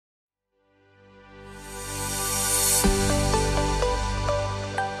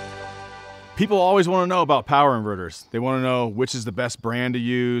People always want to know about power inverters. They want to know which is the best brand to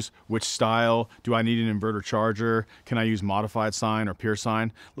use, which style, do I need an inverter charger, can I use modified sine or pure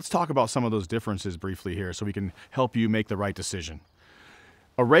sine? Let's talk about some of those differences briefly here so we can help you make the right decision.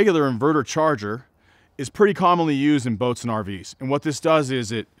 A regular inverter charger is pretty commonly used in boats and RVs. And what this does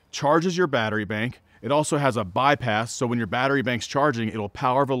is it charges your battery bank. It also has a bypass, so when your battery bank's charging, it'll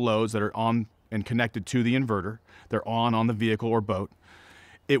power the loads that are on and connected to the inverter. They're on the vehicle or boat.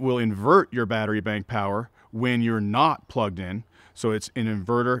 It will invert your battery bank power when you're not plugged in. So it's an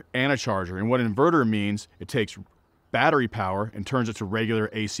inverter and a charger. And what inverter means, it takes battery power and turns it to regular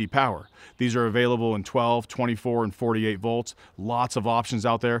AC power. These are available in 12, 24, and 48 volts. Lots of options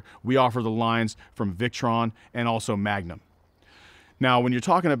out there. We offer the lines from Victron and also Magnum. Now, when you're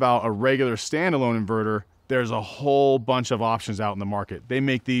talking about a regular standalone inverter, there's a whole bunch of options out in the market. They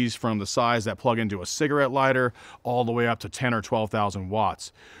make these from the size that plug into a cigarette lighter all the way up to 10 or 12,000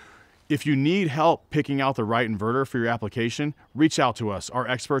 watts. If you need help picking out the right inverter for your application, reach out to us. Our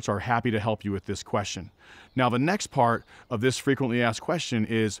experts are happy to help you with this question. Now, the next part of this frequently asked question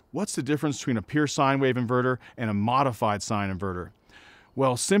is, what's the difference between a pure sine wave inverter and a modified sine inverter?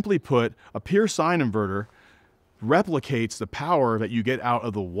 Well, simply put, a pure sine inverter replicates the power that you get out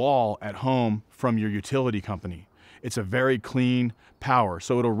of the wall at home from your utility company. It's a very clean power,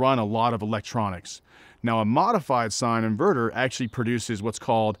 so it'll run a lot of electronics. Now, a modified sine inverter actually produces what's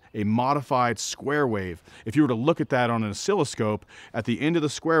called a modified square wave. If you were to look at that on an oscilloscope, at the end of the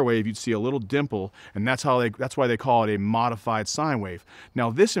square wave, you'd see a little dimple, and that's why they call it a modified sine wave. Now,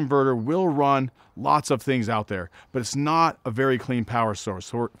 this inverter will run lots of things out there, but it's not a very clean power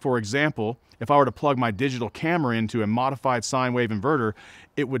source. For example, if I were to plug my digital camera into a modified sine wave inverter,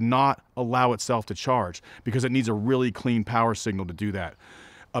 it would not allow itself to charge because it needs a really clean power signal to do that.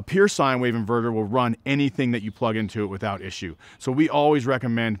 A pure sine wave inverter will run anything that you plug into it without issue. So we always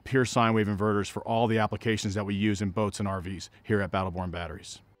recommend pure sine wave inverters for all the applications that we use in boats and RVs here at Battle Born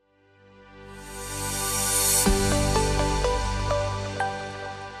Batteries.